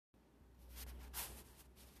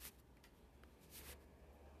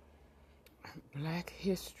Black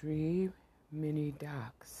History Mini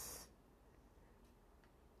Docs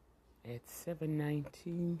at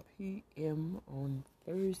 7:19 p.m. on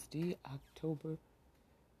Thursday, October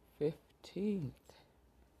 15th.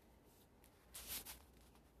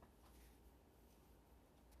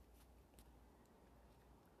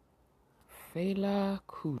 Fela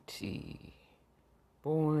Kuti,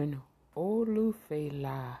 born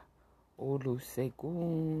Olufela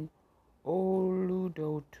Olusegun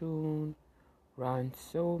Oludotun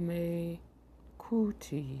Ransome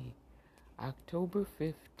Kuti, October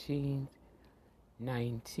 15th,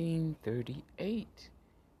 1938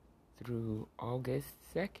 through August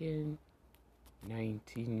 2nd,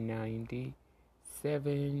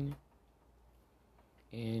 1997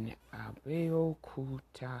 in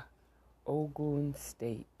Abeokuta, Ogun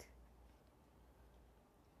State,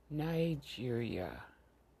 Nigeria,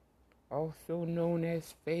 also known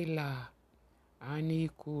as Fela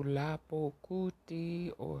Anikulapo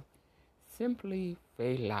Kuti or simply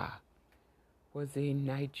Fela, was a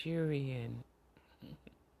Nigerian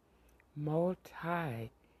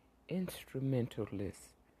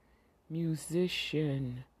multi-instrumentalist,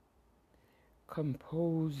 musician,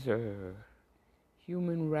 composer,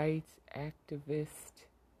 human rights activist,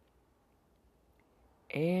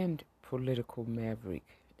 and political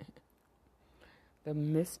maverick. The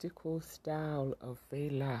mystical style of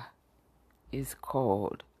Fela is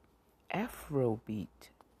called Afrobeat,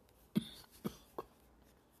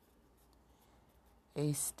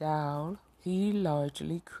 a style he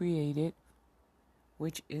largely created,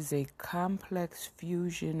 which is a complex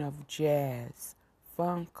fusion of jazz,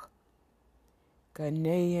 funk,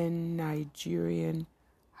 Ghanaian, Nigerian,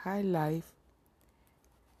 highlife,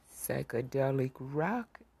 psychedelic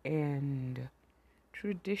rock, and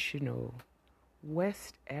traditional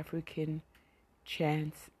West African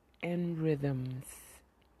chants and rhythms.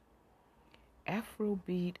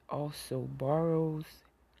 Afrobeat also borrows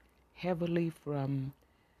heavily from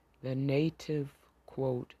the native,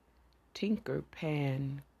 quote, Tinker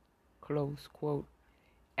Pan, close quote,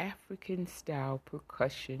 African style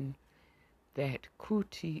percussion that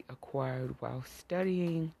Kuti acquired while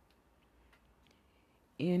studying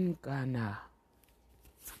in Ghana.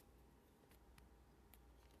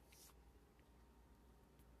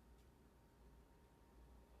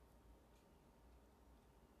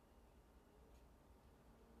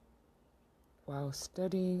 While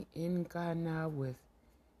studying in Ghana with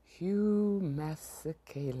Hugh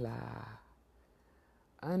Masekela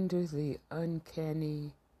under the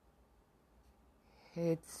uncanny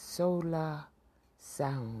Hedsola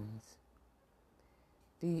sounds.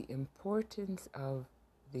 The importance of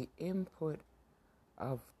the input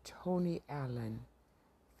of Tony Allen,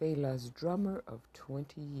 Fela's drummer of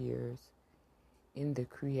 20 years, in the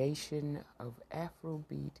creation of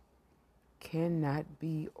Afrobeat cannot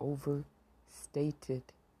be overstated.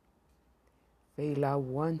 Fela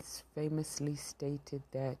once famously stated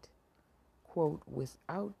that, quote,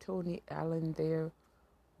 without Tony Allen there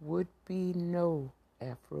would be no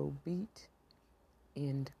Afrobeat,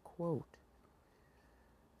 end quote.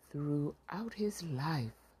 Throughout his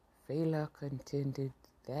life, Fela contended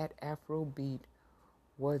that Afrobeat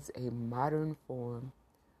was a modern form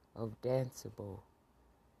of danceable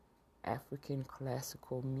African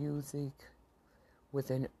classical music with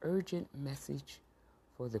an urgent message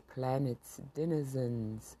for the planet's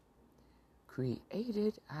denizens,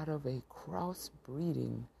 created out of a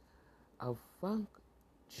crossbreeding of funk,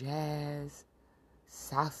 jazz,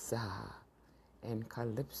 salsa, and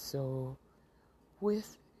calypso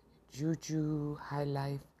with juju,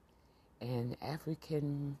 highlife, and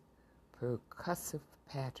African percussive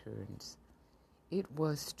patterns. It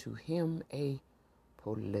was to him a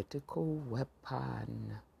political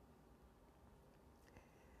weapon.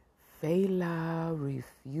 Fela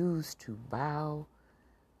refused to bow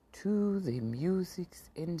to the music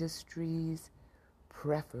industry's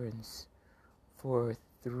preference for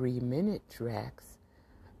 3-minute tracks,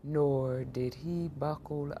 nor did he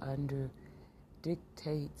buckle under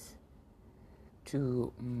dictates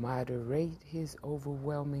to moderate his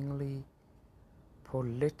overwhelmingly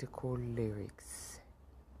political lyrics.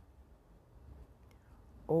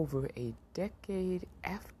 Over a decade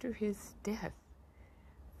after his death,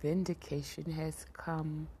 vindication has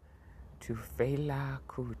come to Fela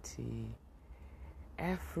Kuti,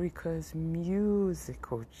 Africa's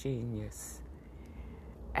musical genius.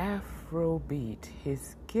 Afrobeat,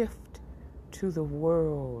 his gift to the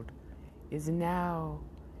world, is now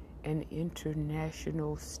an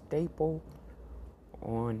international staple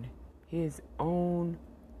on his own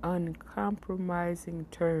uncompromising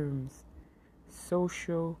terms,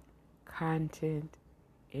 social content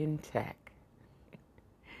intact.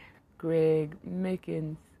 Greg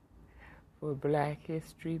Mickens for Black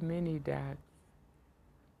History Mini Docs.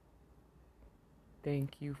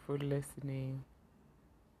 Thank you for listening.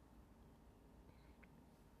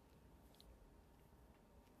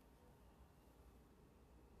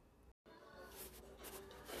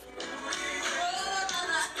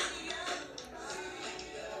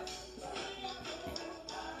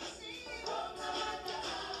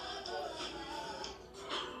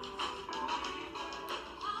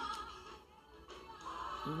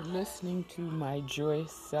 You're listening to my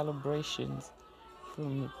joyous celebrations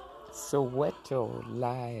from Soweto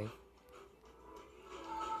live.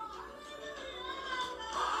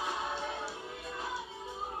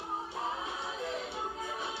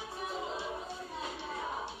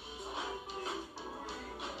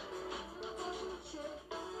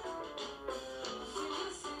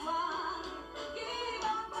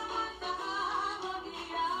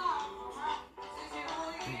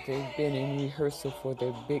 They've been in rehearsal for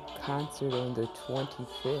their big concert on the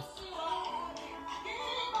 25th.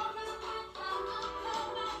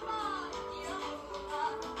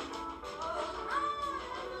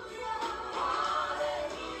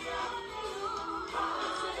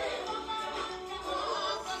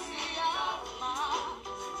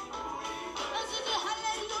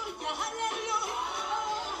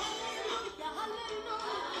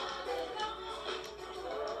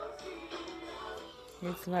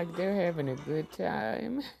 It's like they're having a good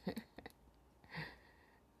time.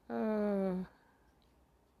 Oh,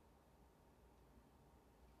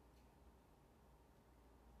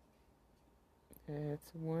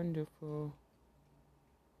 that's wonderful.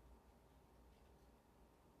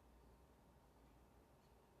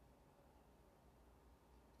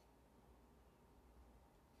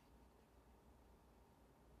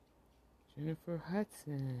 Jennifer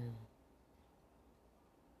Hudson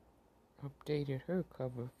updated her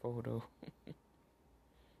cover photo.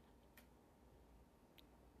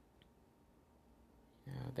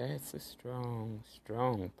 Now that's a strong,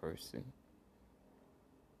 strong person.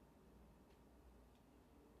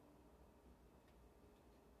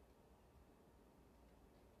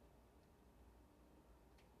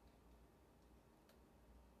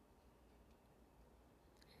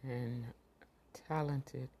 And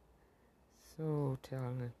talented, so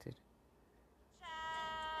talented.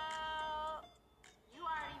 Ciao. You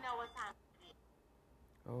already know what time it is.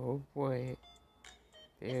 Oh boy,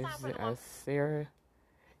 It's time for there's the Sarah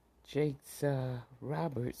Jakes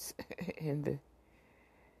Roberts in Vlog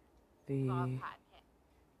the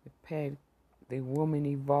podcast. the Woman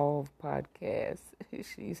Evolve podcast.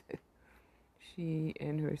 She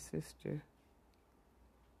and her sister.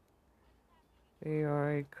 They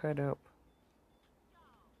are cut up.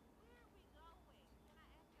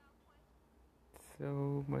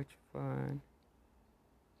 So much fun.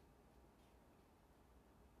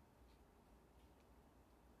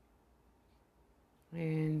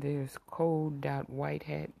 And there's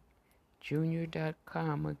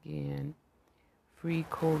code.whitehatjunior.com again. Free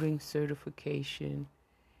coding certification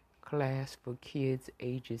class for kids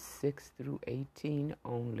ages 6 through 18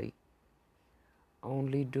 only.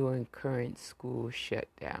 Only during current school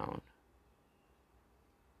shutdown.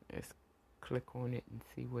 Let's click on it and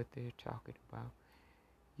see what they're talking about.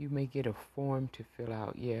 You may get a form to fill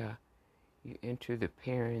out. Yeah, you enter the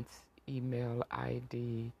parent's email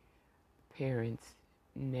ID, parent's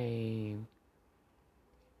name,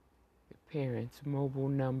 the parent's mobile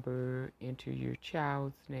number, enter your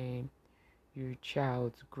child's name, your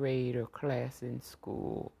child's grade or class in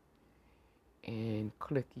school, and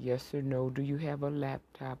click yes or no. Do you have a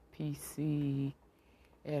laptop PC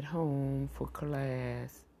at home for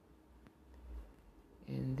class?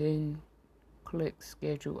 And then click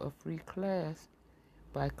schedule a free class.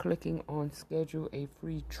 By clicking on schedule a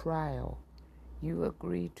free trial, you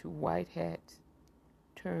agree to White Hat's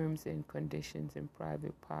terms and conditions and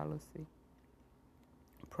privacy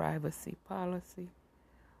policy.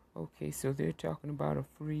 Okay, so they're talking about a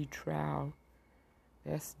free trial.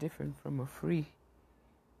 That's different from a free,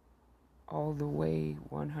 all the way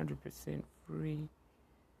 100% free.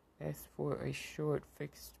 That's for a short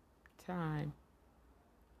fixed time.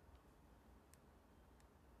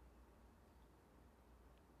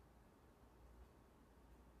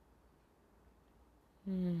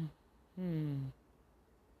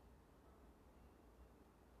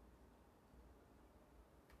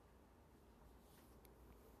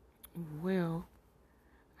 Well,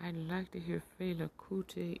 I'd like to hear Fela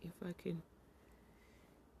Kuti if I can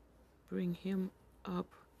bring him up.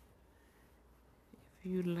 If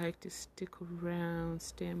you'd like to stick around,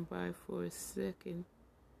 stand by for a second,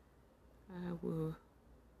 I will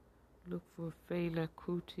Look for Fela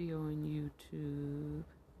Kuti on YouTube.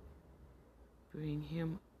 Bring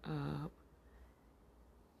him up.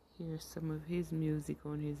 Here's some of his music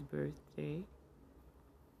on his birthday.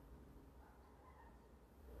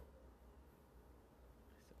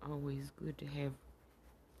 It's always good to have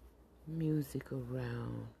music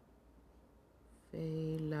around.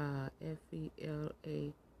 Fela,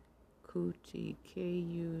 Fela, Kuti,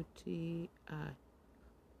 Kuti.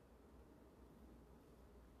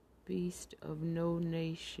 Beast of No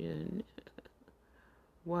Nation.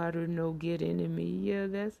 Water No Get Enemy. Yeah,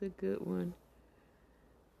 that's a good one.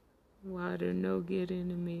 Water No Get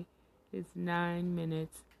Enemy. It's 9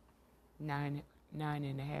 minutes.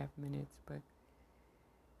 9.5 minutes, but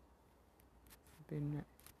it's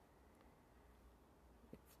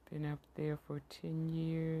been up there for 10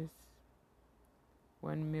 years.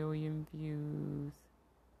 1 million views.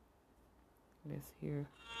 Let's hear.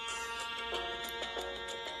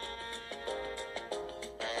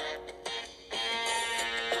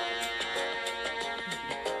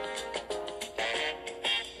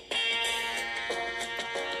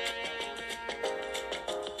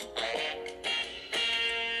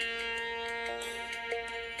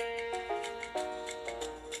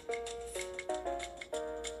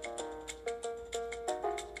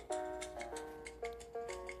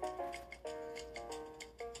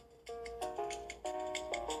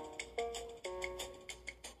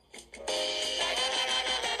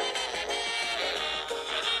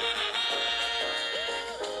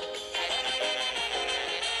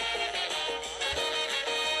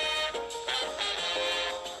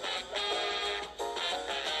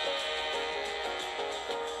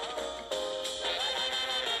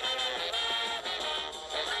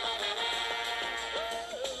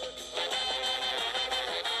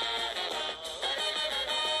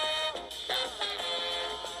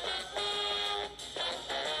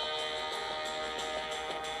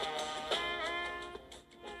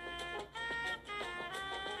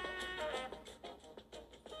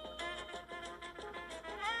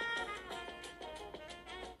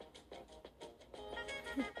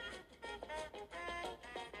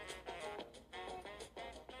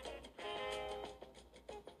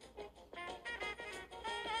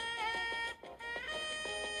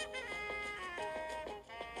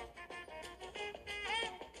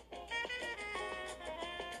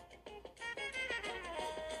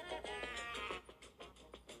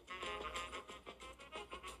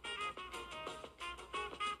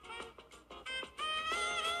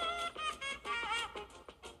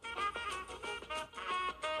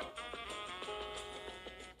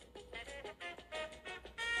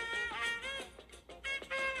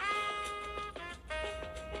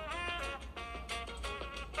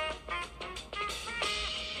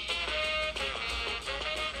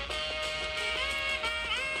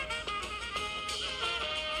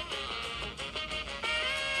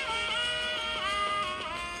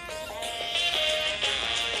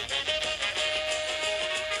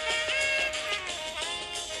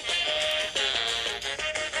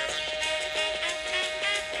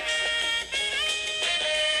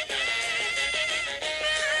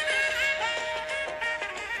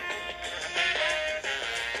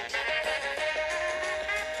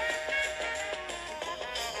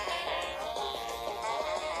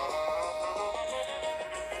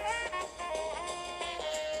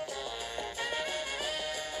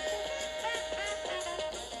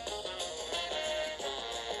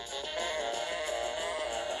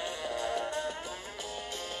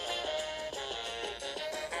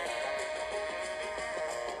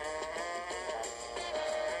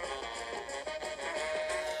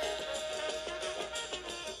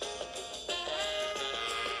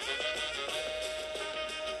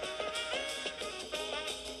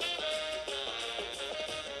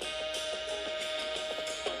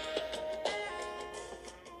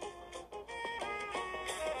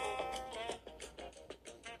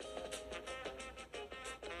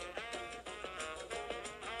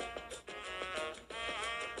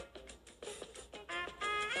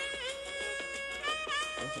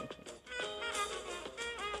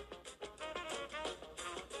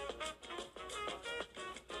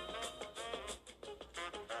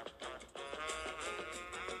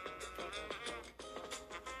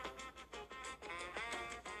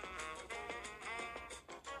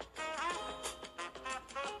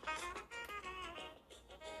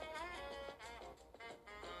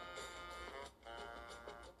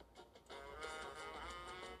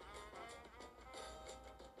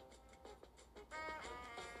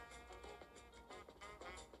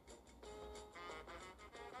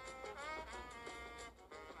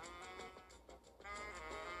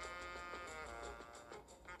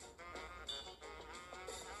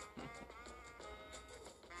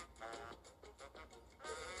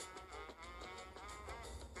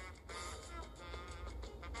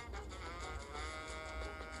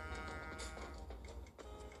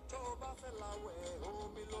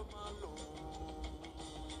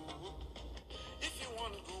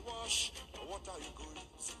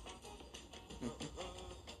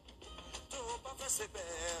 tó o bá fẹ́ ṣe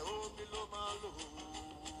bẹ́ẹ̀ omi ló máa lò.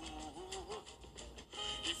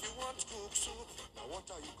 If you want cook soup, na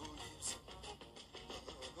water you go use.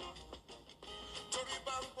 Torí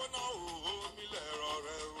bá ń gbóná omi lẹ̀rọ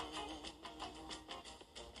rẹ o.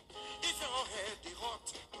 If your head dey hot,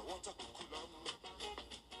 na water go cool am.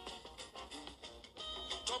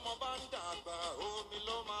 Tọ́mọ bá ń dàgbà omi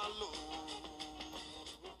ló máa lò.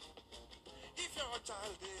 If your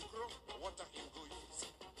child dey grow, na water him go use.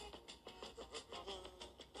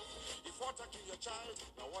 If water kill your child,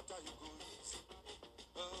 na water you go use.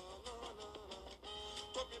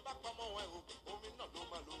 Tómi bá pamọ́ ẹ o, omi náà ló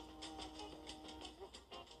máa lò.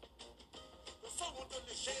 Kò sóhun tó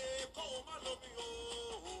lè ṣe kó o má lómi o.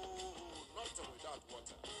 Not without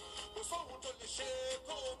water. Kò sóhun tó lè ṣe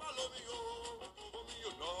kó o má lómi o. Omi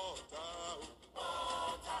yóò lọ ta o.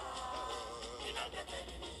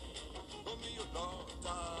 Omi yóò lọ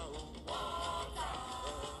ta o.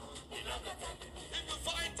 If you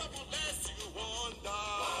fight them unless you wonder.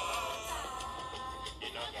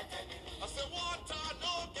 I say water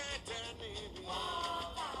no get enemy.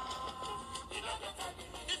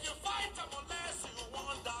 If you fight them unless you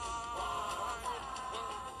wonder.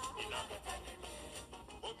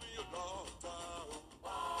 Omi yóò lọ ta o.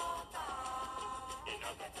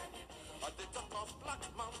 At the talk of black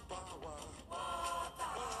man power.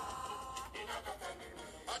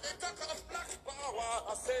 At the talk of black power,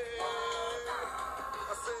 I say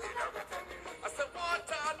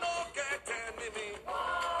water no get enemy.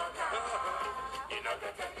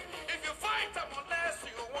 If you fight them unless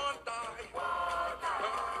you won't die.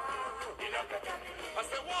 I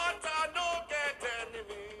say water no get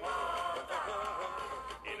enemy. I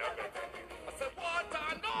say water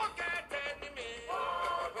no get enemy.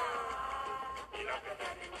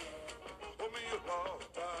 Omi yóò lọ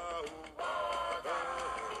ta o.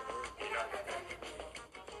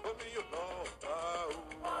 Omi yóò lọ ta o.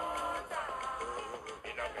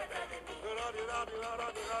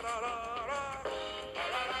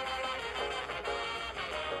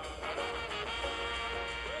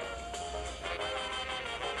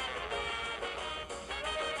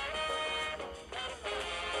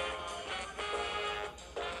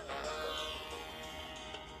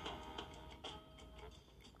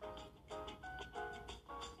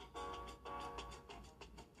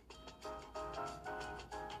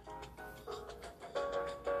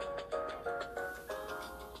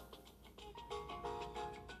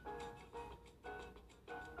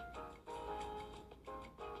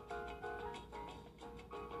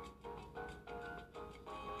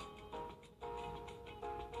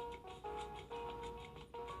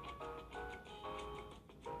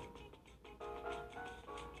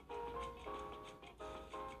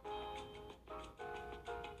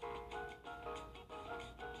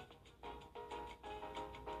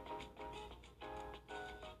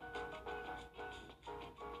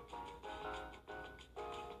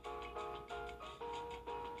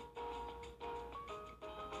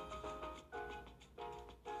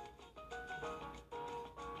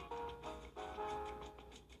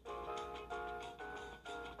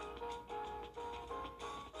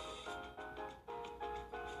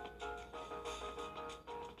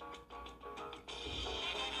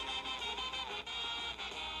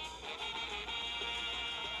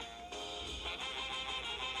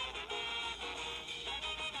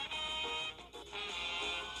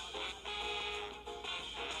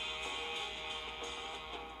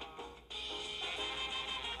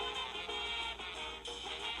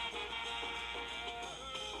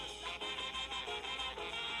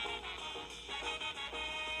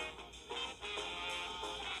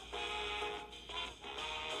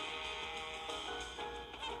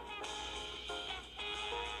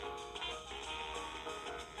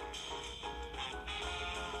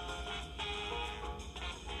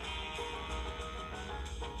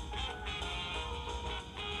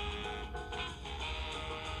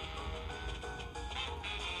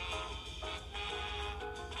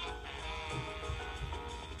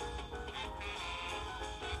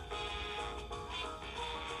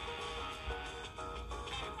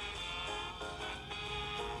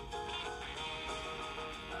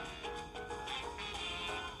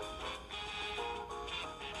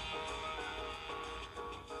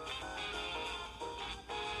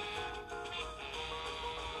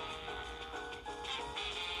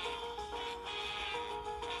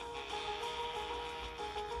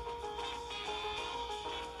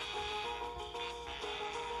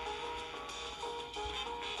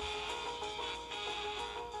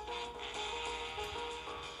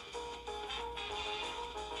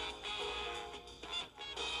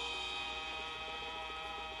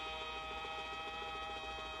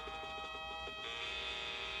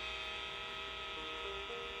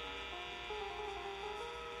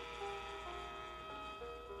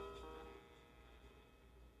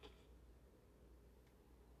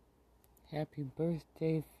 Happy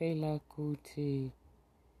birthday, Fela Kuti.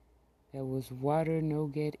 That was Water No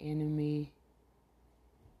Get Enemy.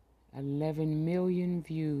 11 million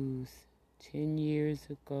views 10 years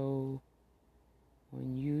ago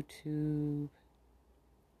on YouTube.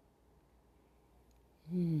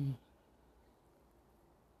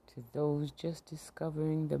 To those just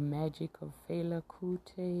discovering the magic of Fela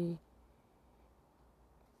Kuti,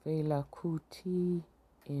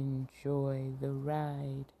 enjoy the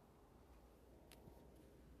ride.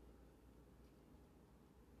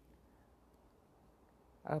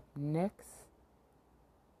 Up next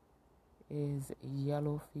is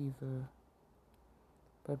Yellow Fever.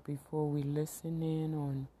 But before we listen in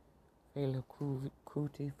on Fela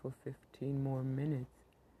Kuti for 15 more minutes,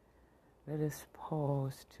 let us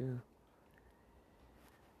pause to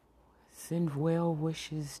send well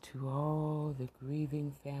wishes to all the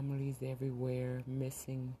grieving families everywhere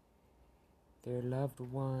missing their loved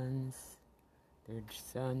ones, their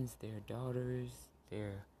sons, their daughters,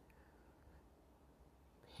 their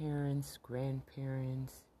parents,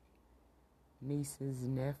 grandparents, nieces,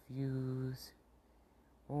 nephews,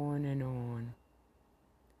 on and on.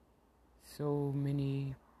 So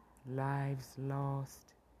many lives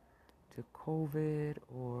lost to COVID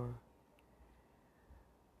or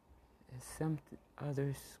some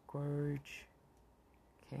other scourge,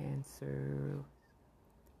 cancer,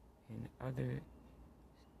 and other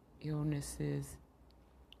illnesses.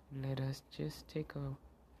 Let us just take a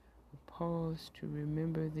pause to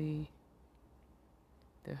remember the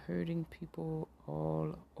hurting people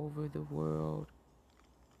all over the world.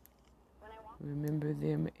 Remember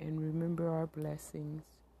them and remember our blessings.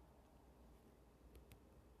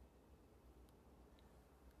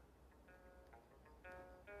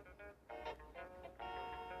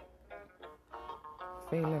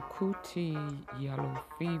 Fela Kuti, Yellow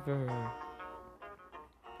Fever.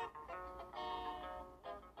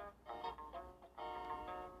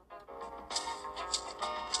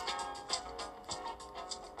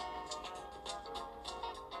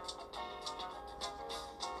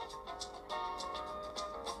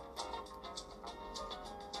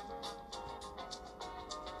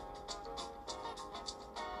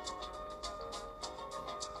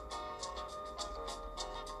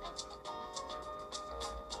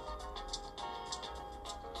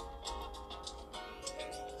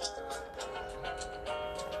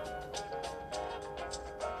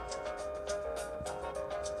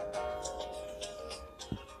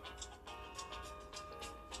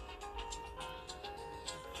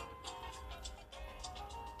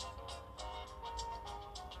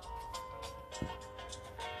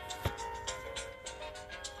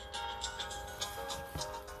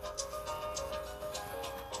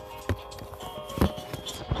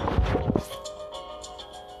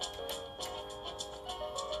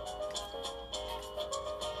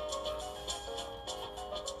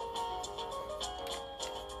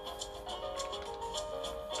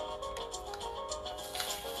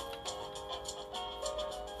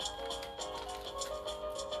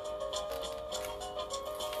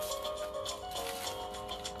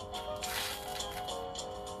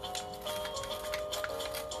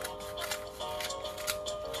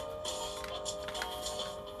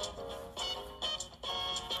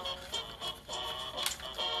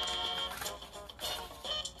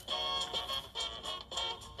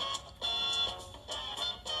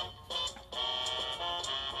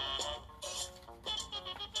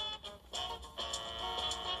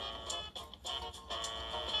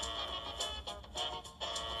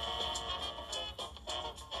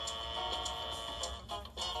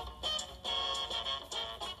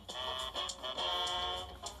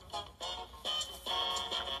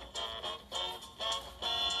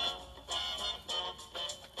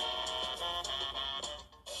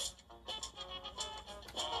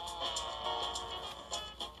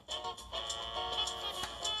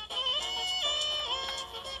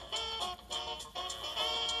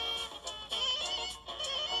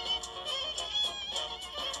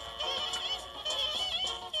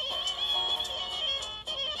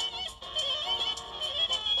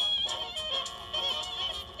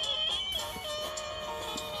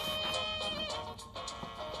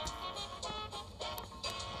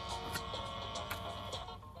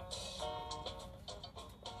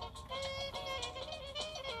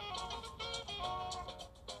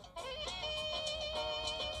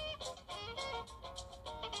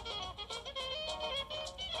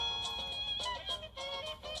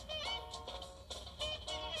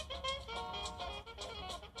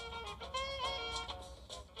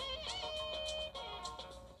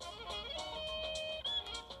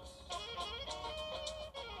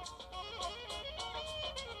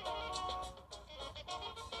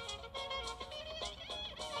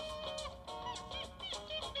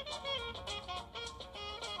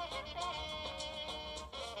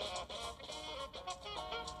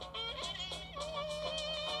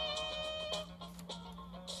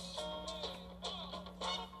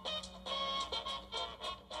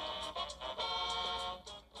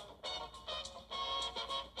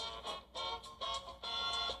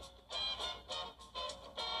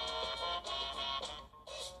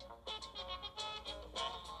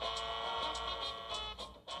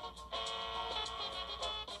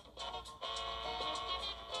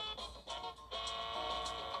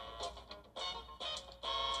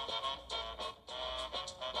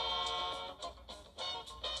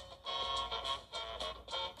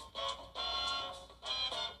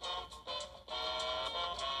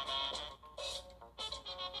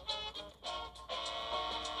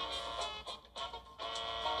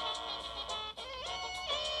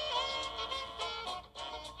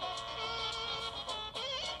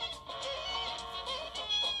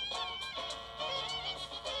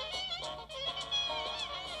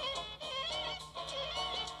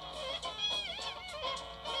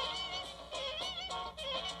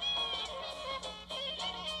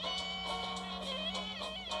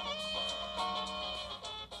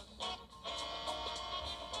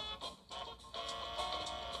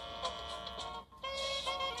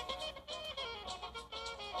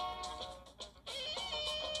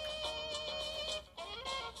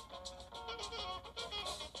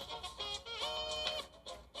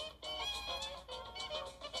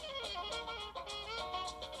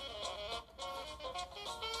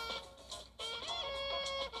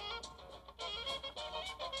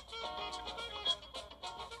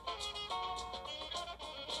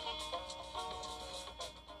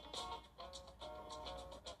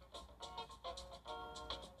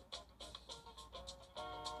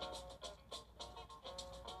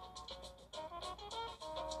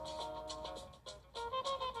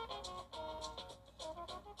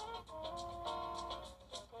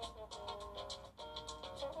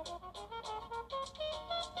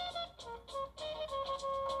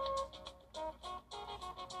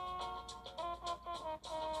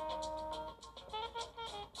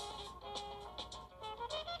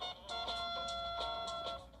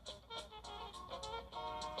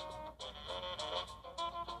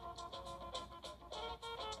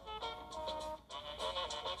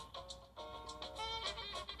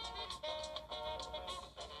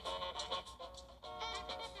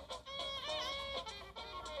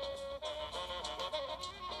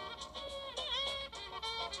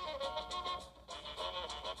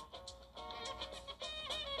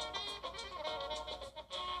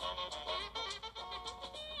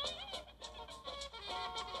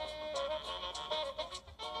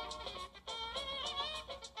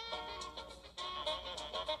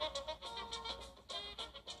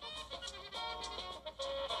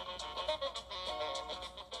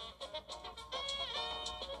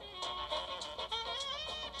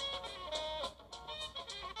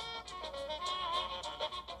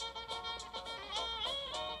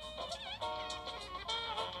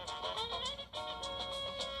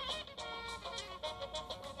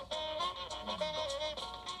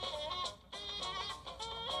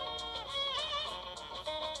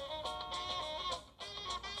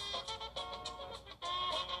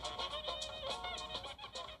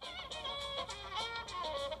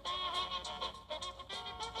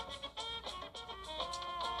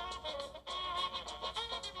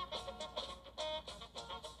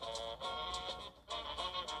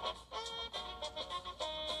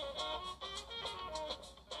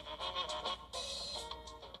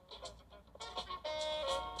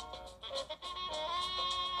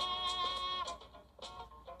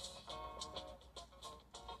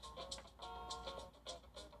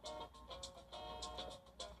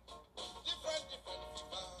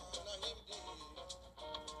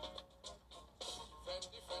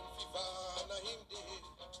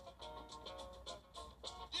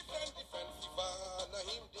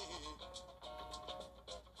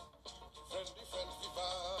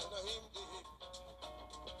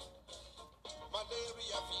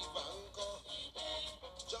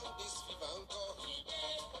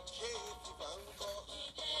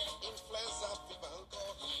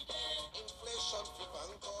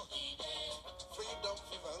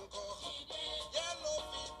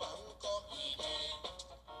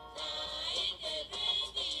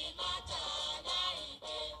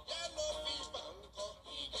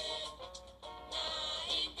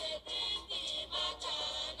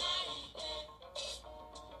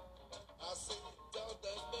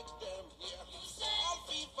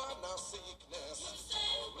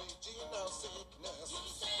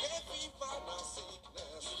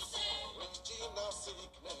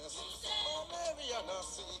 na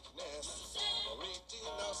sickness,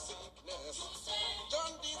 original sickness.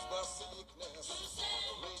 Jaundice na sickness,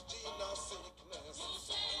 original sickness.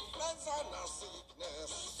 Influenza na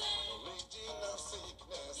sickness, original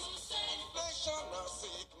sickness. Inflation na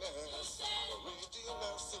sickness,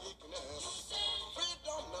 original sickness.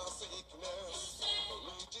 Freedom na sickness,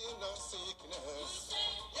 original sickness.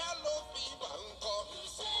 Yellow fever nko,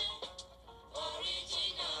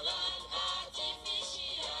 original and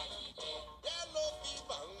artificial. Yellow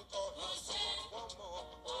fever nko, one more,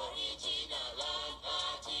 original and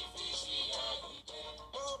artificial.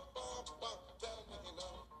 Tell me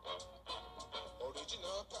now,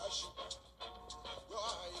 original cashew. Your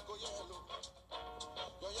eye go yellow,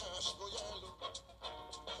 your yash go yellow,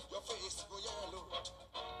 your face go yellow,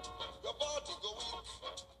 your body go weak.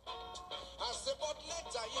 I say, but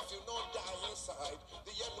later if you not die inside,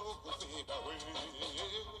 the yellow go fade away.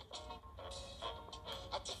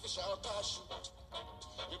 Artificial cashew,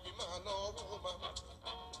 you be man or woman.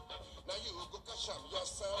 Now you go cash am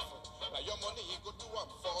yourself. Now your money go do am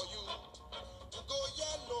for you. You go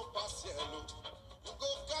yellow pass yellow. You go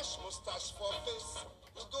cash mustache for face.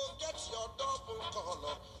 You go get your double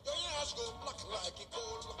color. Your hash go black like a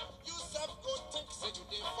coal. You self go think say you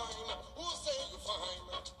dey fine. Who say you fine?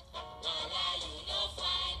 Nah lie, you no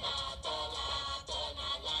fine at all,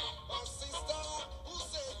 nah lie. Oh sister, who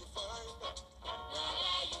say you fine? Nah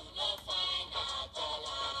lie, you no fine at all,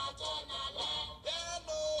 nah lie.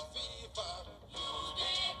 Yellow fever, you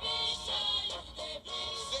dey bleach, you dey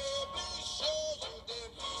bleach. You dey bleach, you dey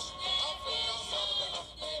bleach. Africa mother,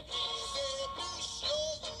 you dey bleach, you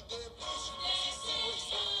dey bleach. See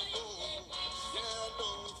where you go.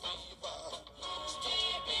 Yellow fever, you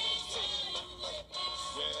dey bleach,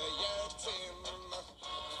 yeah, tin,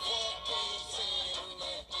 walking tin,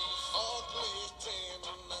 ugly tin,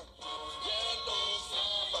 yellow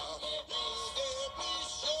fever. You dey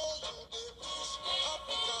bleach, you dey bleach.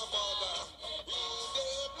 Africa mother, you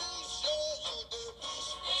dey bleach, you dey bleach.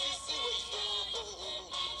 See where you go.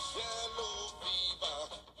 Yellow fever,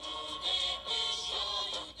 you dey bleach, you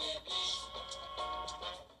dey bleach.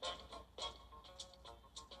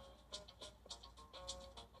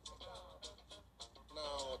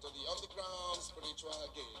 Now to the underground spiritual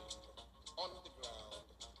game. On the ground.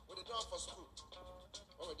 What they done for school?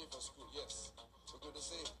 What we did for school? Yes. We're going to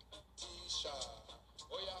say, Tisha.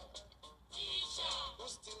 Oh yeah. Tisha. Who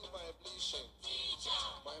steal my bleaching? Teacher.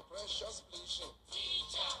 My precious bleaching.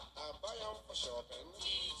 Teacher. I buy them for shopping.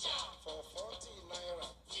 Teacher. For 40 naira.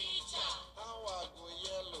 Teacher. How I go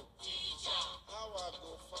yellow. Teacher. How I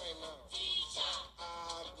go fine now. Teacher.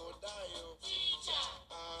 I go die yo. Teacher.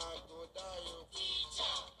 I go die yo.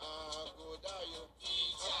 Teacher. I go die yo.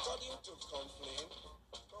 Teacher. According to complaint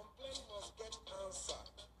must get answer.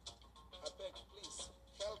 I beg please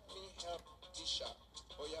help me help Tisha.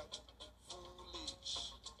 Oh yeah.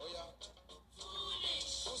 Foolish. Oh yeah.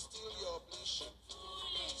 Foolish. Who steal your bleaching?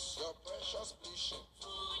 Foolish. Your precious bleaching.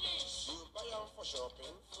 Foolish. You buy them for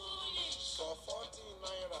shopping. Foolish. For 40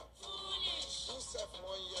 naira. Foolish. Who sell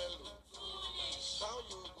one yellow? Foolish. How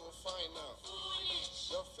you go find out?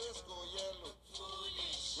 Foolish. Your face go yellow.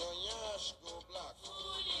 Foolish. Your yash go black.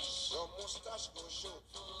 Foolish. Your mustache go show.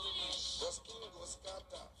 Foolish. Your skin go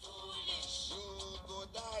scatter. Foolish. You go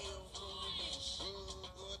die. Foolish. You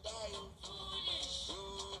go die. Foolish. You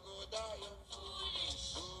go die.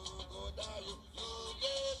 Foolish. You go die. You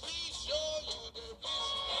dey bleach, you dey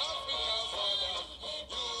bleach. Africa mother,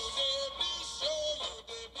 you dey bleach, you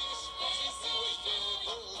dey bleach. See where you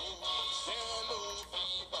go. Yellow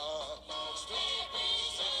fever, street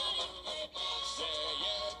bleaching,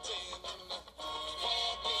 yeah, tin,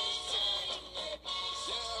 walking tin,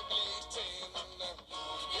 yeah, bleaching,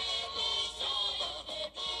 yellow fever.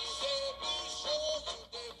 You dey bleach, you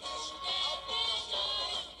dey bleach. Africa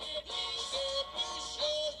mother, you dey bleach,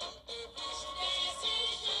 you dey bleach.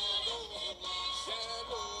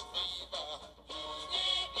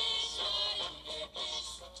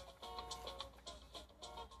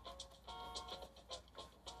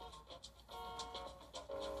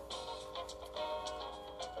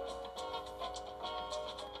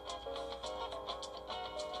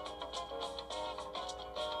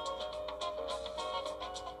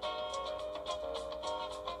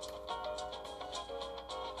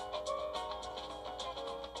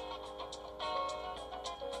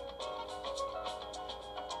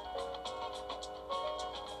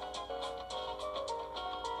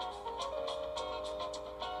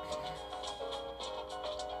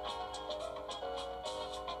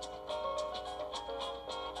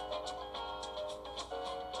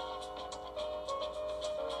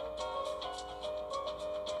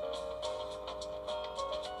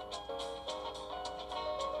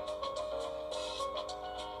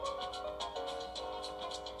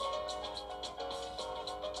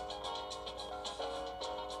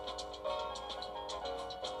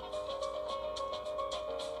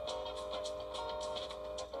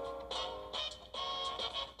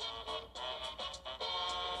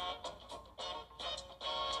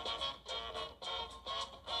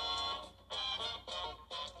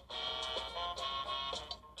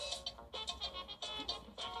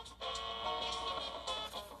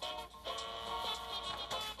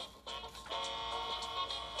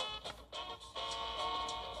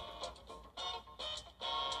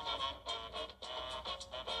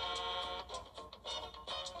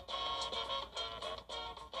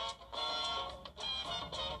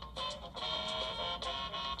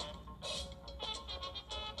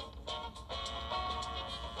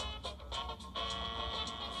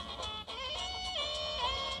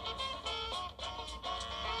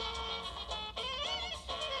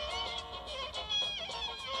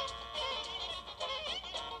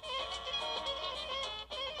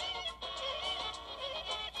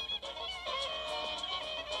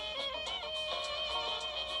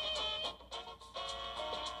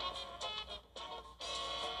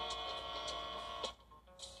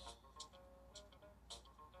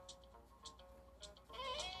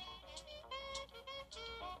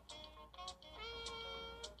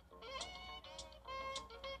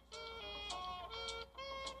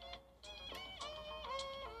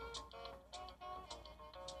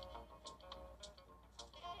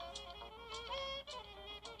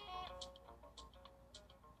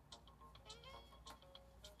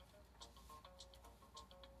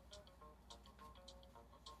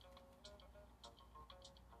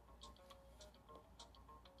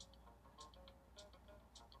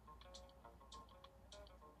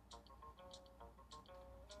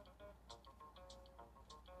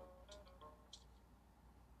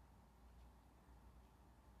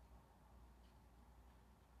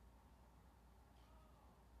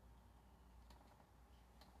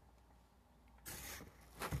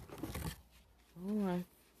 Oh, I'm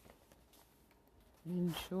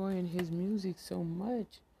enjoying his music so much.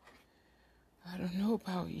 I don't know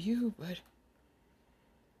about you, but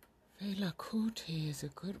Fela Kuti is a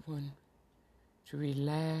good one to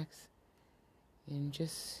relax and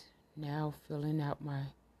just now filling out my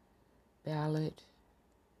ballot.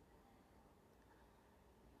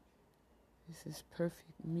 This is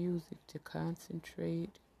perfect music to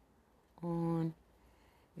concentrate on.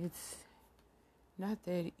 It's not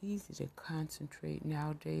that easy to concentrate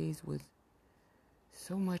nowadays with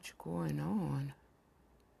so much going on.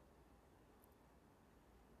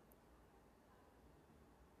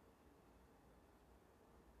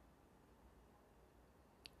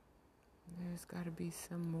 There's got to be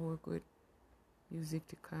some more good music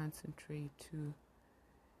to concentrate to.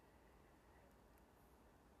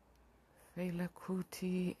 Fela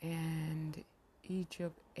Kuti and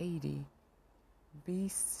Egypt 80,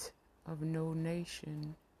 Beasts of No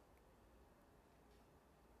Nation.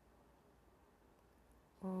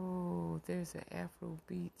 Oh, there's an Afro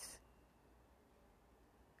Beats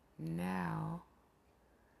now.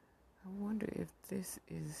 I wonder if this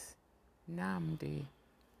is Namdi.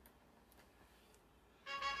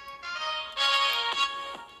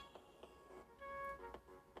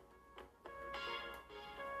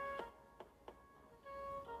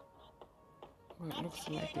 Well, it looks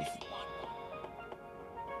like it's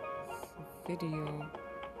a video.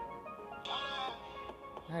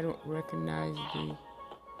 I don't recognize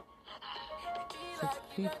the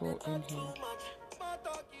people in here.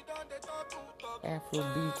 Afro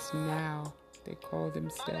Beats Now, they call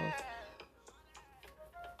themselves.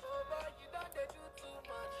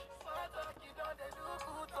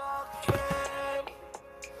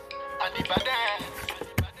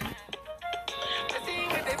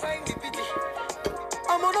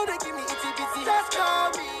 I'm on they give me itty bitty. Just call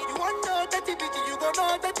me. You want know that bitty, you gon'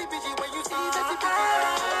 know that bitty when you see that bitty.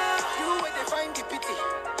 You where they find the pity.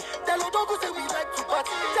 Tell Odogo say we like to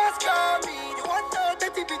party. Just call me. You want know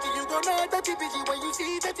that bitty, you gon' know that bitty when you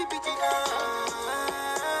see that bitty.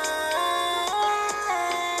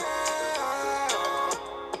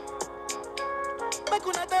 Make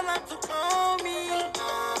una tell her to call me.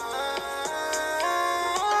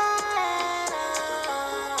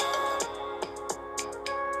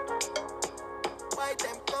 Why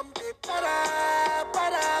them come they para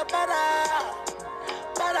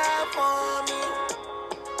for me?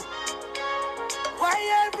 Why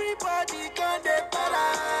everybody come they para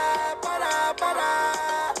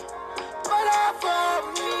for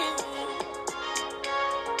me?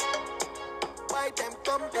 Why them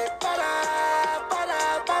come they para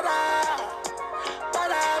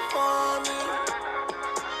for me?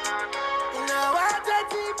 Now I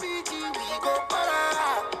TPG we go para,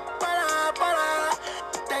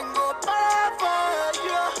 then go para for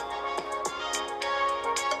you.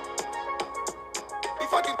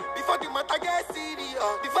 Before the matter gets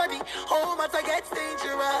serious, before the whole matter gets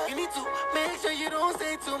dangerous, you need to make sure you don't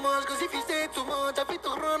say too much, cause if you say too much, I feel to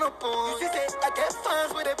run up on. You see say, I get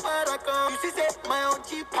fans with a paracon. You see say, my own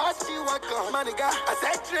cheap pass you a gun. My nigga, I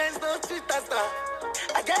said trends, no Twitter star.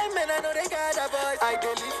 I get men, I know they got a voice. I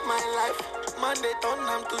dey live my life. Man, they turn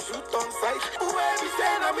them to shoot on sight. Whoever be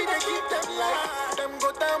saying, I mean, they keep them life. Them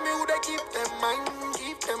go tell me who they keep them mind.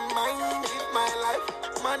 Live my life.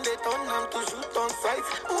 Man, they turn them to shoot on sight.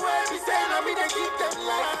 Whoever be saying, I mean, they keep them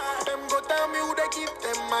life. Them go tell me who they keep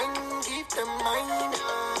them mind.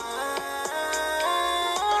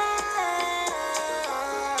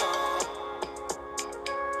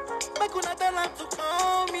 Make una tell them to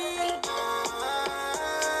call me.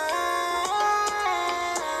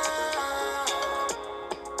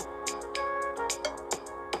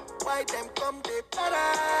 Why them come they para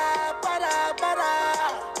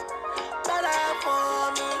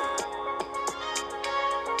for me?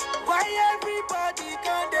 Why everybody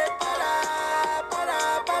come they para for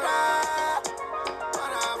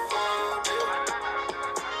me?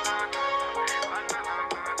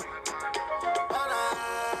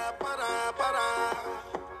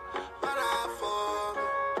 Para for me.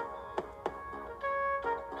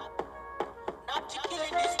 Not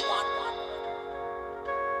killing this one.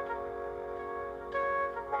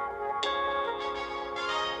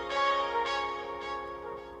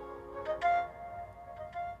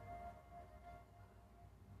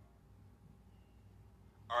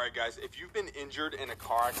 All right, guys, if you've been injured in a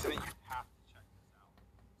car accident, you have to check this out.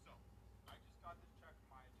 So, I just got this check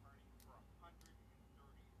from my attorney for $130,000.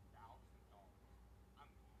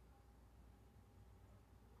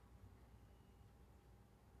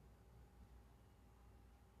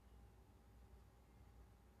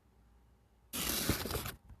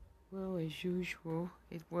 Well, as usual,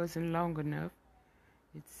 it wasn't long enough.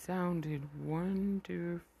 It sounded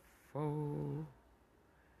wonderful.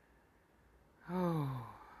 Oh,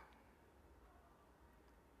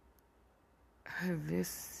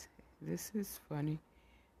 this is funny.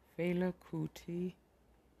 Fela Kuti.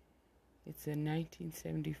 It's a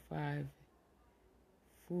 1975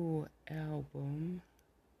 full album,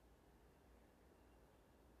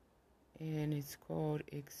 and it's called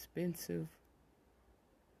Expensive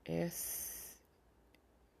S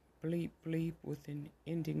bleep bleep with an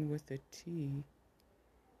ending with a T.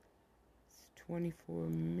 It's 24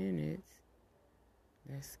 minutes.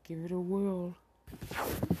 Let's give it a whirl.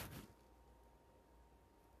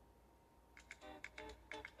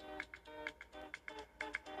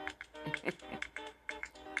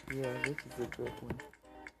 Yeah, this is a good one.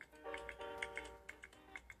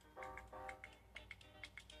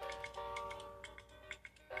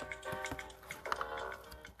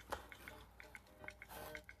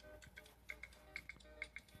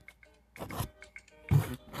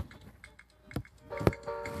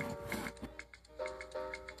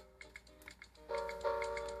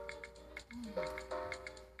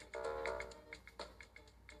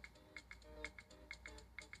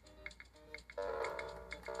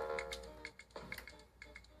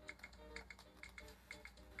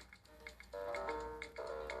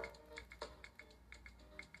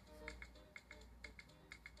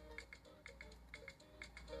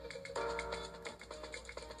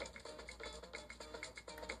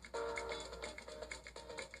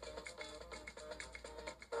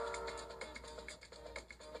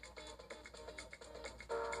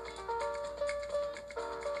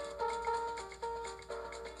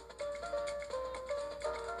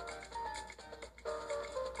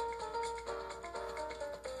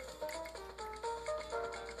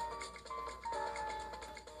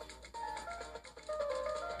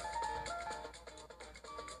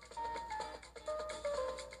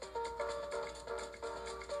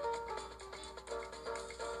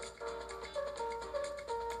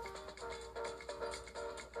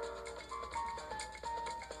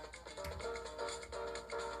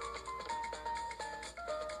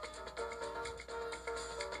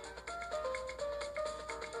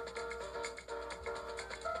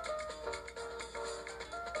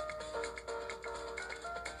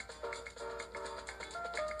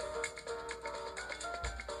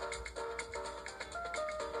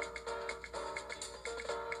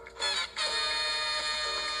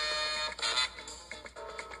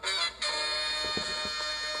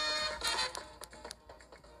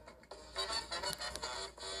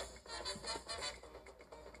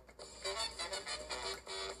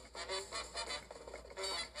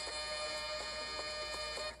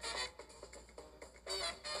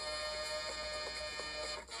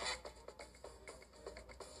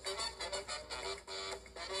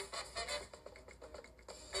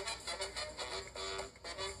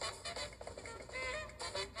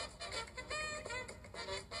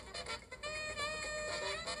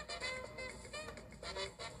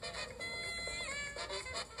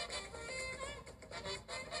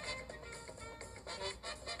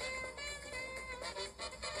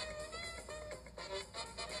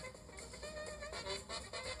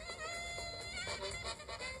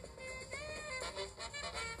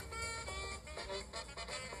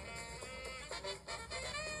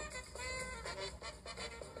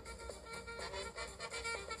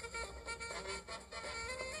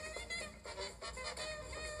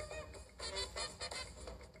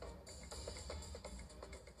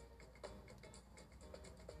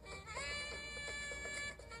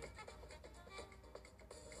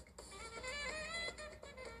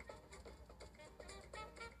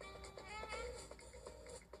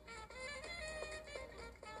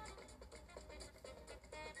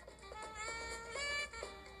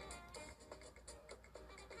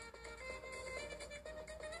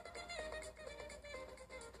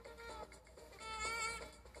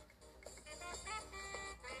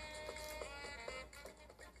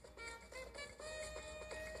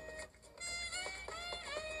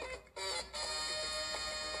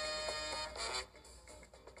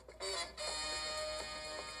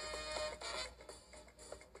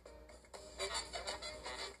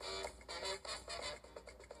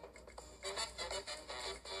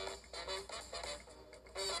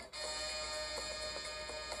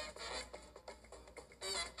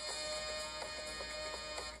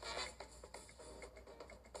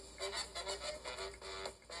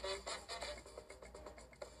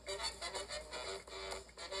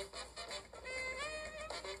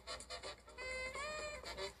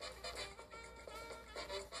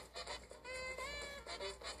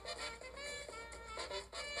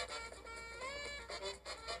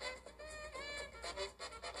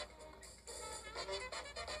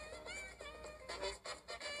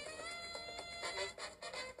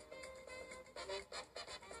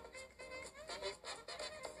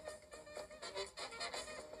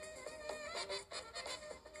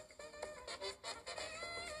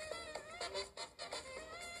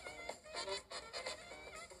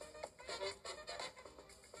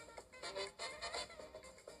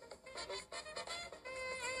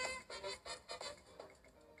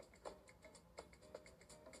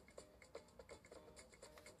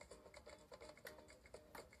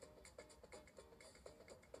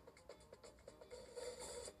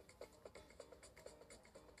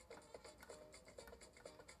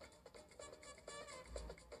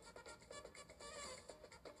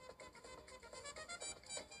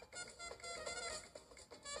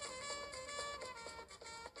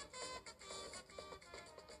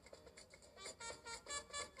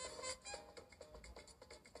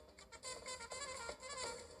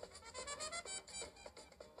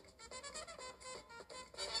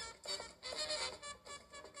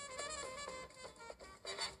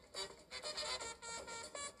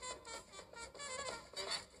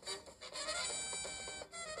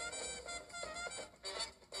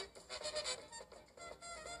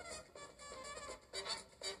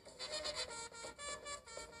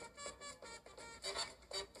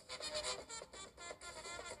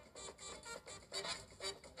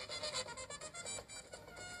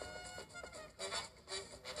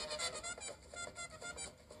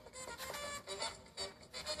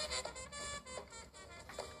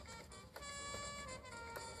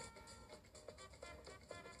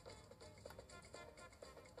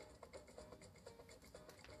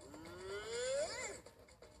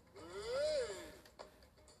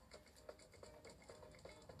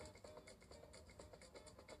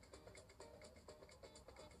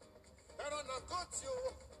 I got you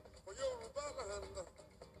for Yoruba land.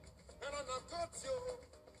 And I got you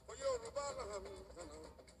for Yoruba land.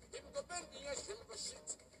 Him go bend the edge, him go shit.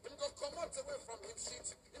 Him go come out away from him shit.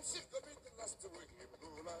 Him shit go be the last way. Him go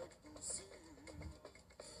like to see.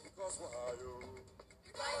 Because why you?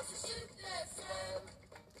 Because you shoot this man.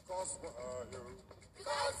 Because why you?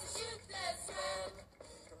 Because you shoot this man.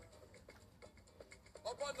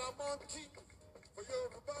 Upon a monkey for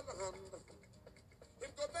Yoruba land.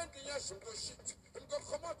 Him go bend the edge, him go shit. Him go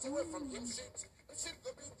come out away from him shit. Him shit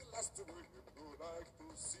go be the last way. Him go like to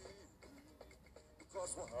see.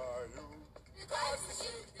 Because why you? Because you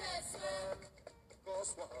shoot this man.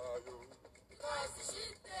 Because why you? Because you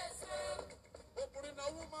shoot this man. Opening a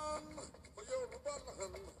woman for Yoruba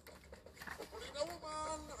land. Opening a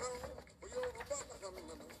woman for Yoruba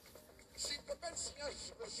land. She go bend, she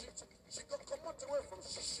go shit. She go come out away from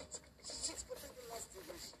she shit. She shit go be the last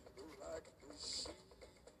way. She do like to she.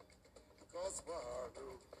 Because why you?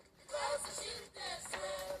 Because you shoot this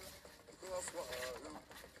man. Because why you?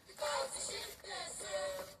 Because you shoot this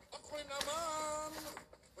man. Opening a man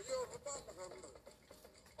for Yoruba land.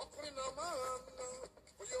 Opening a man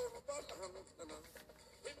for Yoruba land.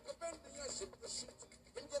 Him go bend the ash, him go shit.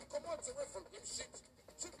 Him go come out away from him shit.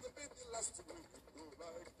 Shit go be the last way. Him go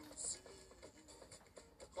like to see.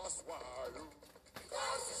 Because why you?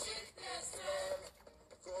 Because you shoot this man.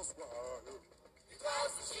 Because why you?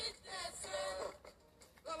 Because you shoot this man.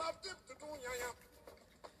 Well, I've dipped to do ya.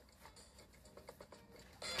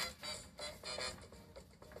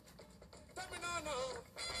 Tell me now.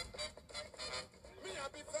 Me a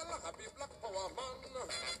be fella, I be black power man.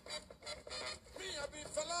 Me a be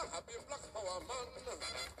fella, I be black power man.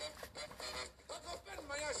 I go bend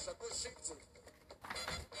my ass, I go shit.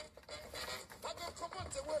 I go come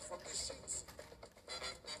out away from the shit.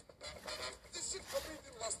 This shit go be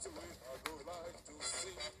the last way I go like to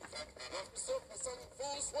see. Not be so for some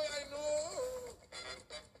fools way I know.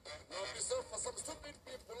 Not be so for some stupid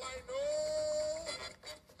people I know.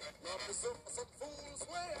 Not be so for some fools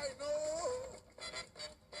way I know.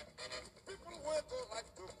 People will go like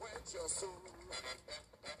to quench your soul.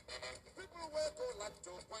 People will go like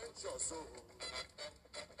to quench your soul.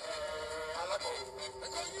 They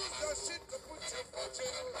gonna use your shit to put you for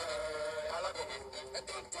jail. They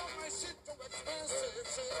don't turn my shit to expensive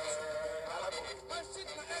shit. My shit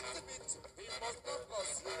na exhibit, he must not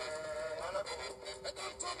lose you. They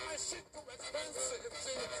don't turn my shit to expensive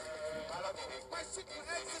shit. My shit na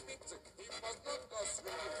exhibit, he must not lose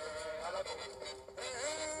you.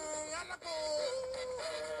 Hey, alago.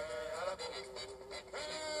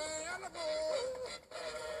 Hey, alago.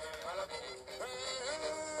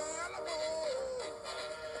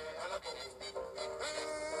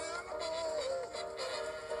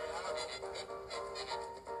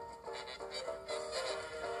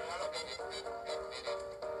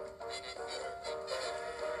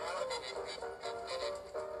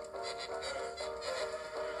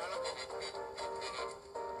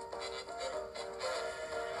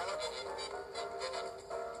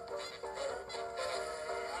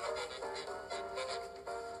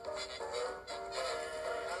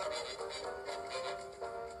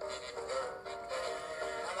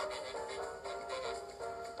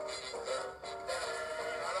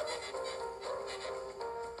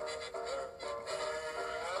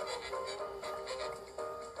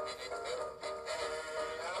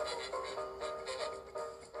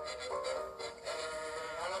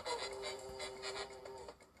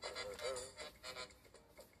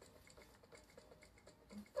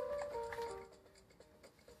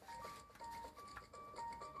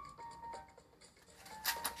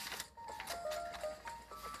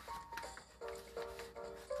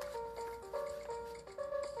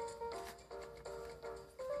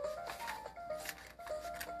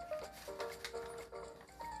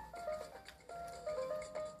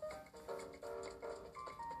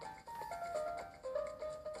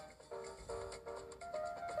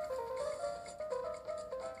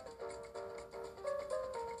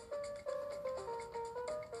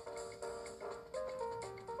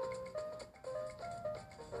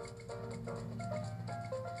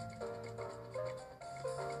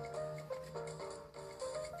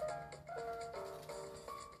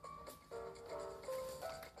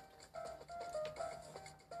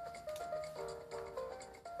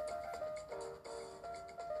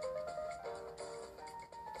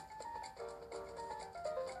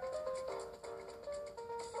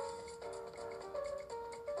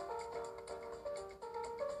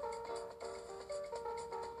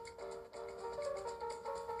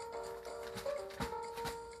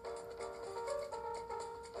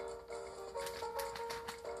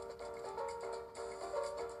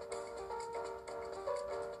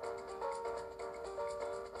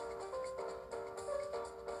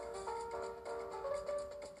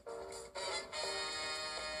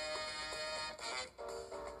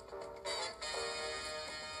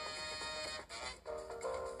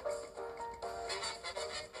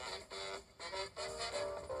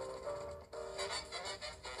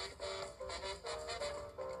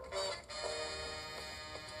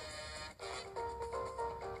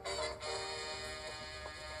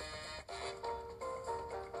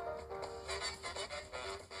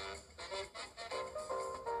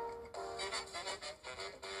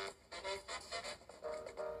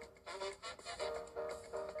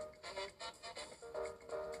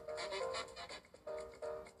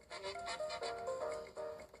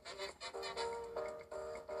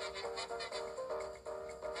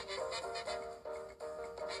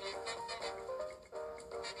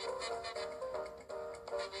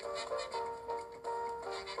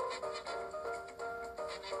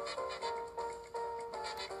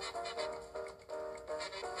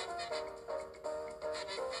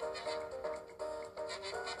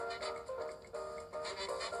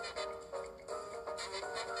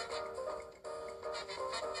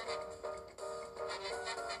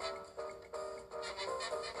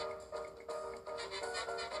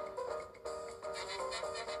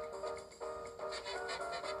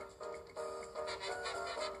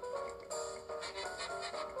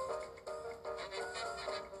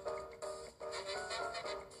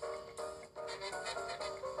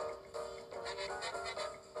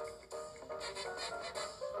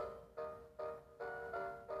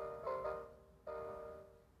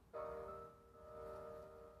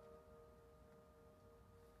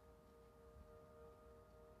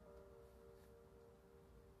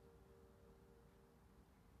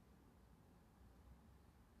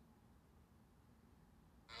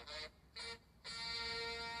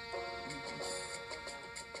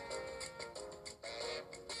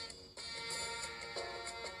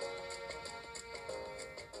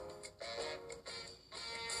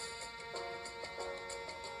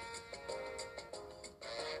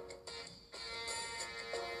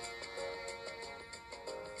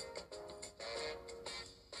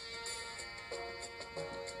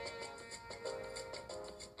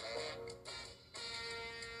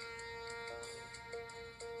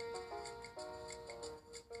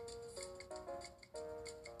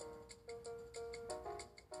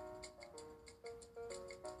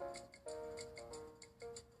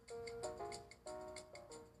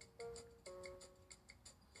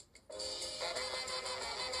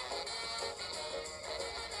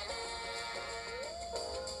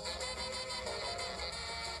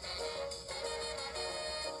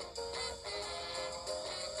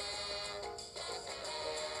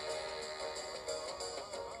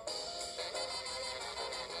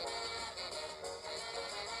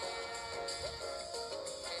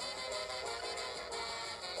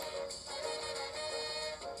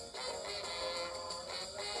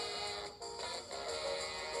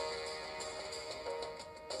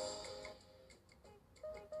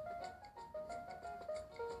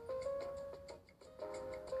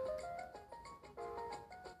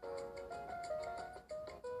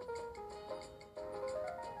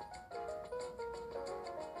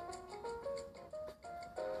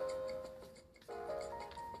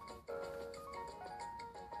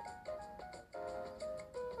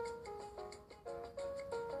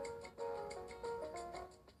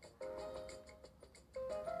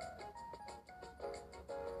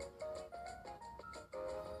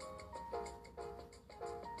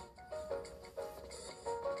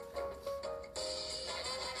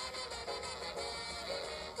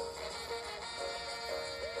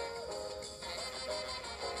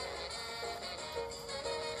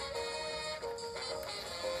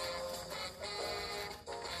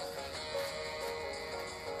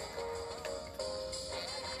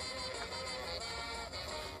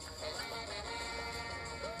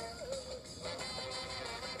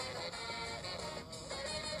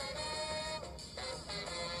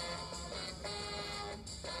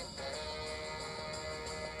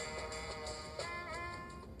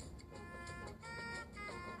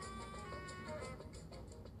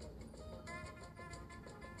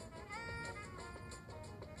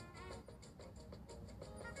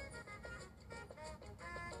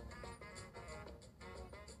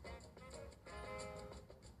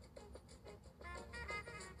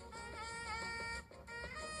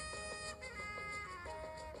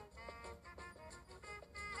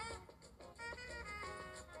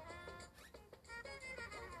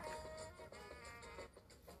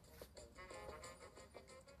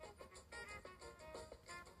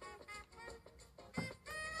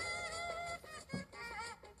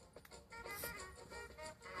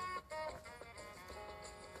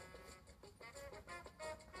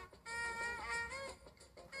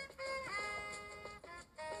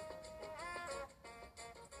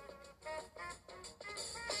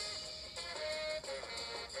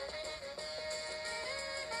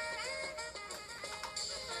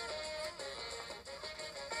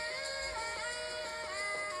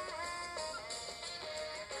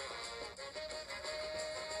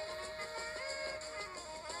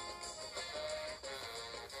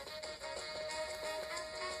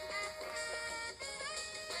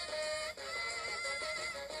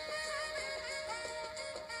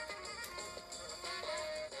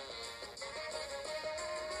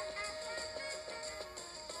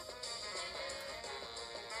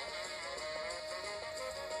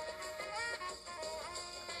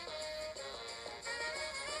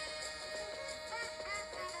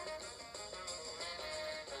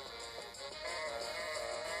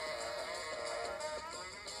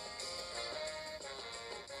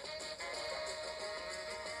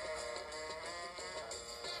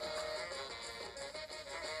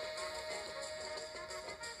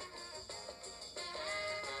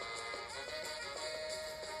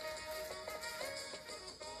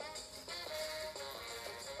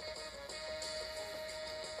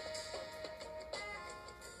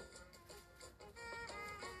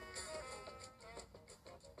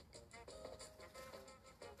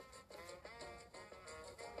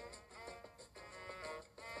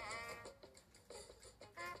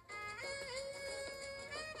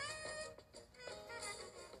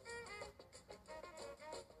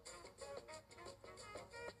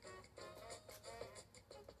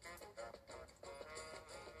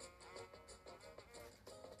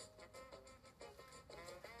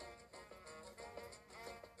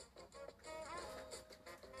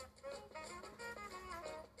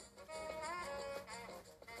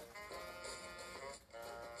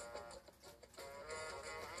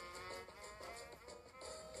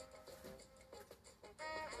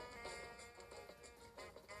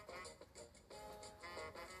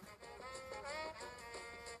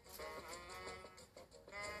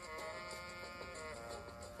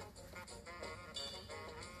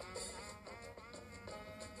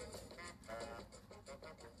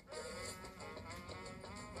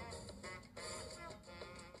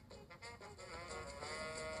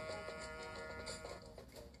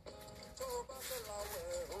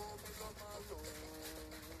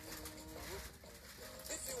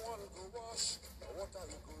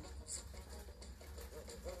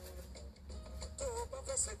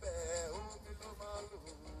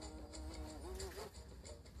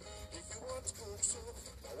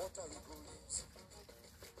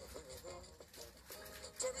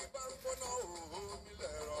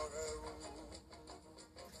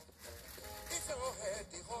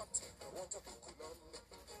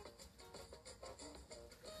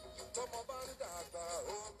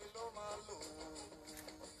 omi ló máa lò.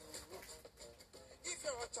 If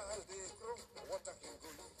you're a child, they grow, water can go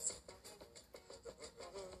use.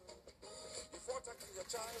 If water kill your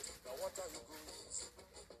child, now water you go use.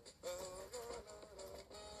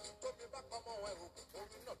 Tóbi bá pamọ́ ẹ̀rù,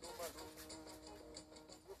 omi náà ló máa lò.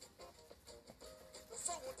 Kò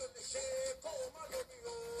sóhun tó lè ṣe kó o má lómi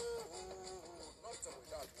o. Nothing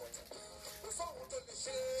without water. Kò sóhun tó lè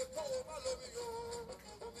ṣe kó o má lómi o.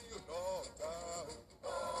 Omi yóò náà dá o.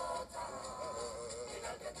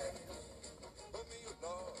 Omi yóò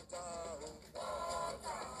náà dá o.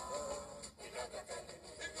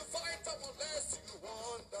 If you fight them unless you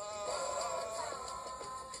wonder.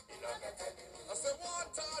 I say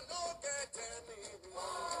water no get any.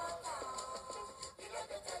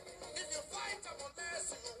 If you fight them unless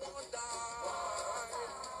you wonder.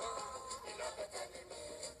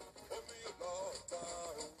 Omi yóò náà dá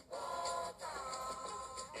o.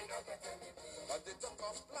 And they talk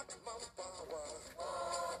of black man power.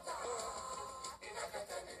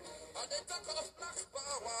 And they talk of black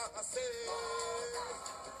power. I say,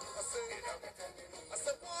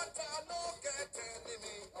 water no get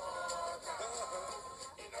enemy.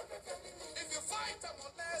 If you fight them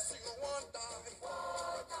unless you won't die.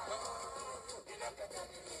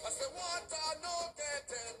 I say, water no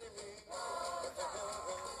get enemy.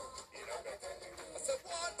 I say,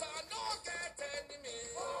 water no get enemy.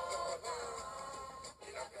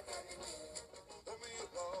 Omi yóò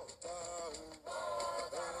náà dá o.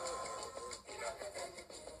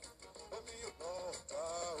 Omi yóò náà dá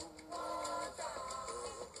o.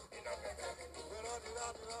 La la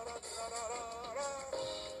la la la la la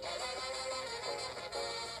la.